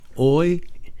Hoy,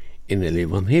 en el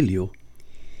Evangelio,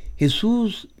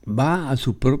 Jesús va a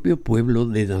su propio pueblo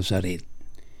de Nazaret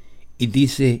y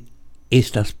dice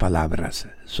estas palabras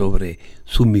sobre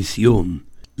su misión,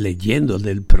 leyendo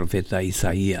del profeta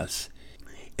Isaías.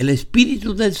 El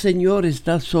Espíritu del Señor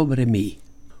está sobre mí,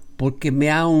 porque me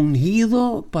ha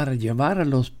ungido para llevar a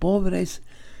los pobres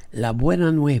la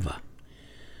buena nueva,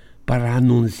 para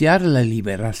anunciar la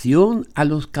liberación a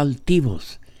los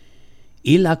cautivos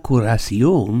y la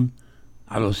curación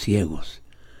a los ciegos,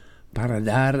 para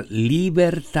dar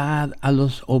libertad a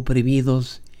los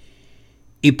oprimidos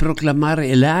y proclamar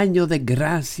el año de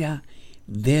gracia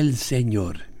del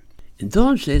Señor.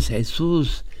 Entonces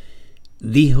Jesús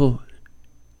dijo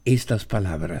estas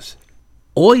palabras.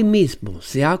 Hoy mismo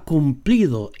se ha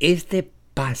cumplido este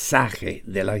pasaje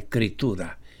de la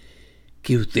Escritura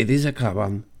que ustedes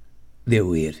acaban de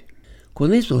oír.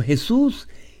 Con eso Jesús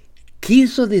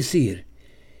quiso decir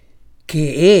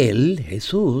que Él,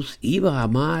 Jesús, iba a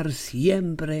amar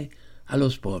siempre a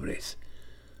los pobres,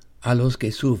 a los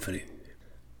que sufren.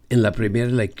 En la primera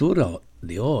lectura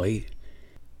de hoy,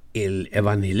 el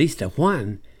evangelista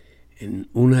Juan, en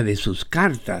una de sus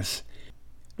cartas,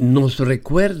 nos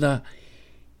recuerda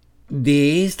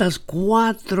de estas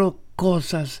 4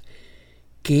 cosas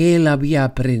que él había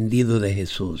aprendido de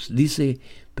Jesús. Dice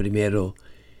primero,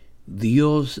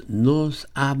 Dios nos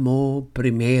amó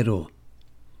primero.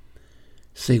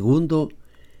 Segundo,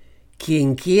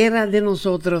 quien quiera de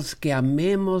nosotros que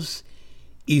amemos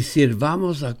y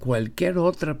sirvamos a cualquier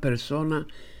otra persona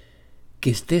que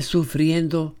esté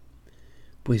sufriendo,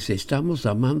 pues estamos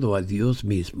amando a Dios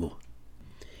mismo.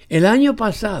 El año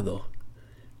pasado,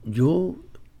 yo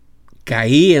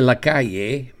caí en la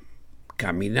calle,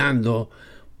 caminando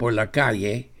por la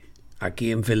calle,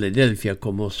 aquí en Filadelfia,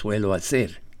 como suelo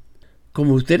hacer.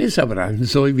 Como ustedes sabrán,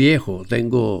 soy viejo,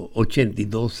 tengo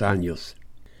 82 años.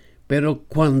 Pero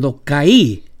cuando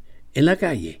caí en la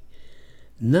calle,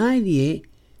 nadie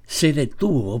se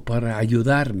detuvo para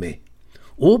ayudarme,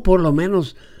 o por lo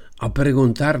menos a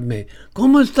preguntarme,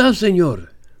 ¿cómo está,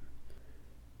 señor?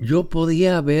 Yo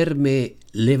podía haberme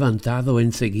levantado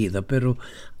enseguida, pero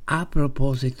a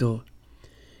propósito,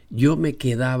 yo me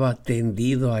quedaba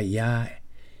tendido allá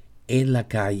en la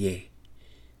calle,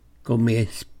 con mi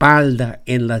espalda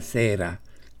en la acera,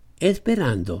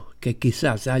 esperando que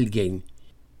quizás alguien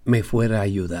me fuera a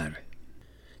ayudar.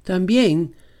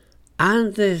 También,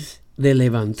 antes de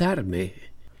levantarme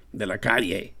de la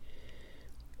calle,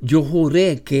 yo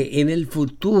juré que en el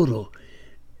futuro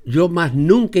yo más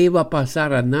nunca iba a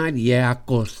pasar a nadie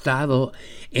acostado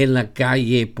en la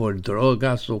calle por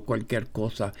drogas o cualquier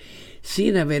cosa,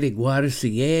 sin averiguar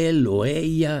si él o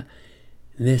ella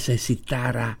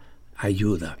necesitara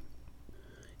ayuda.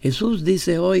 Jesús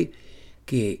dice hoy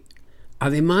que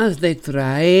además de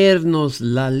traernos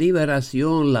la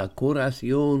liberación, la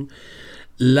curación,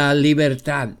 la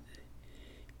libertad,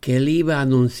 que Él iba a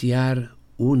anunciar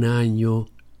un año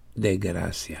de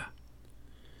gracia.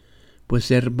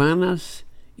 Pues hermanas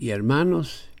y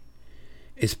hermanos,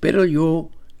 espero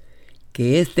yo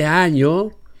que este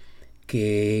año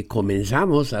que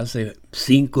comenzamos hace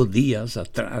 5 días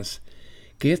atrás,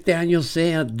 que este año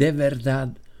sea de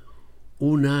verdad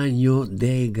un año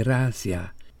de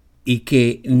gracia y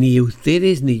que ni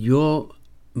ustedes ni yo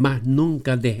más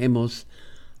nunca dejemos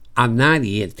a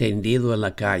nadie tendido en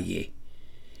la calle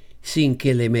sin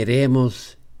que le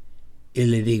miremos y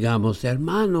le digamos,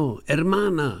 hermano,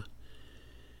 hermana,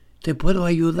 ¿te puedo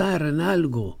ayudar en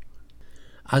algo?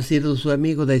 Ha sido su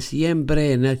amigo de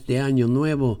siempre en este año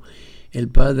nuevo, el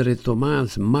padre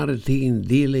Tomás Martín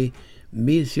Dile,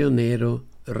 misionero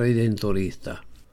redentorista.